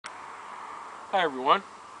Hi everyone.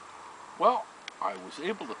 Well, I was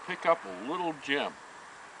able to pick up a little gem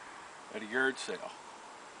at a yard sale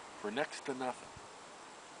for next to nothing,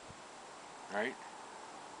 right?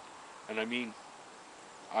 And I mean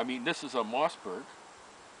this is a Mossberg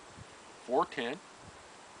 410,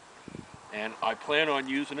 and I plan on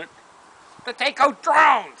using it to take out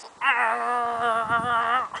drones.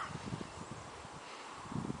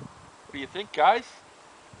 What do you think, guys?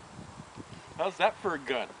 How's that for a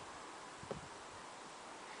gun,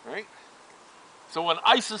 right? So when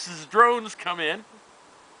ISIS's drones come in,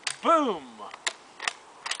 boom,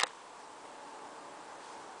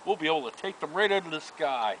 we'll be able to take them right out of the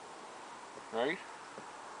sky, right?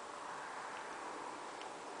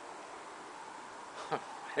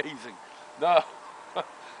 Amazing. No.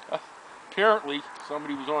 Apparently,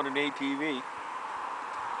 somebody was on an ATV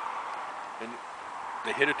and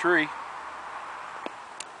they hit a tree.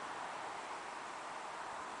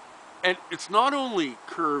 And it's not only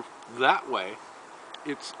curved that way,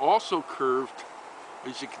 it's also curved,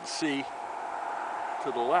 as you can see,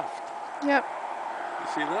 to the left. Yep. You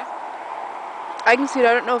see that? I can see it.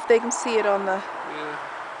 I don't know if they can see it on the... Yeah.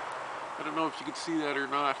 I don't know if you can see that or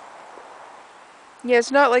not. Yeah, it's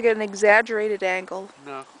not like an exaggerated angle.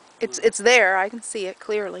 No. It's there. I can see it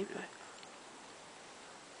clearly. Yeah.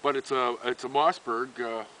 But it's a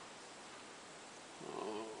Mossberg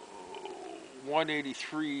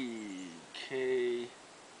 183K.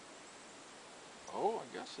 Oh, I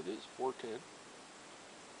guess it is 410.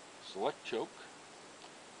 Select choke.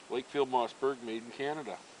 Lakefield Mossberg, made in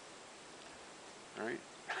Canada. Right?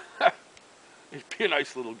 It'd be a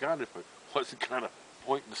nice little gun if it wasn't kind of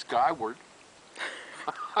pointing skyward.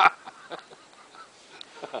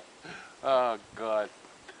 Oh God,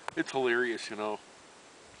 it's hilarious, you know.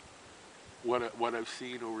 What I've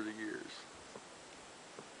seen over the years,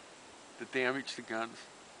 the damage to guns.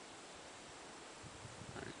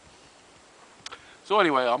 Right. So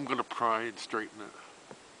anyway, I'm gonna try and straighten it.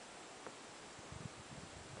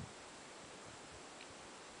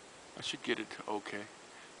 I should get it okay.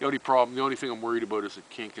 The only thing I'm worried about is it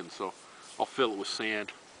kinking, so I'll fill it with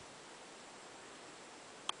sand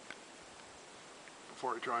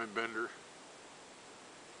before I try and bend her.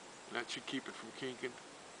 And that should keep it from kinking.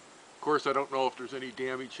 Of course, I don't know if there's any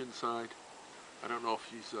damage inside. I don't know if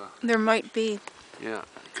she's... There might be. Yeah,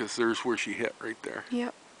 because there's where she hit right there.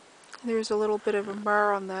 Yep. There's a little bit of a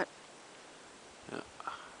bar on that. Yeah.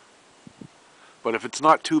 But if it's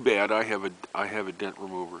not too bad, I have a dent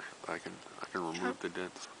remover. I can remove the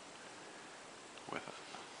dents with it.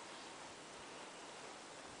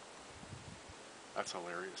 That's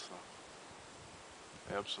hilarious, though.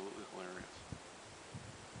 Absolutely hilarious.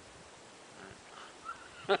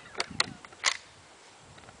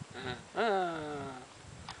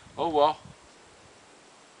 Oh well.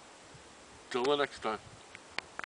 Till the next time.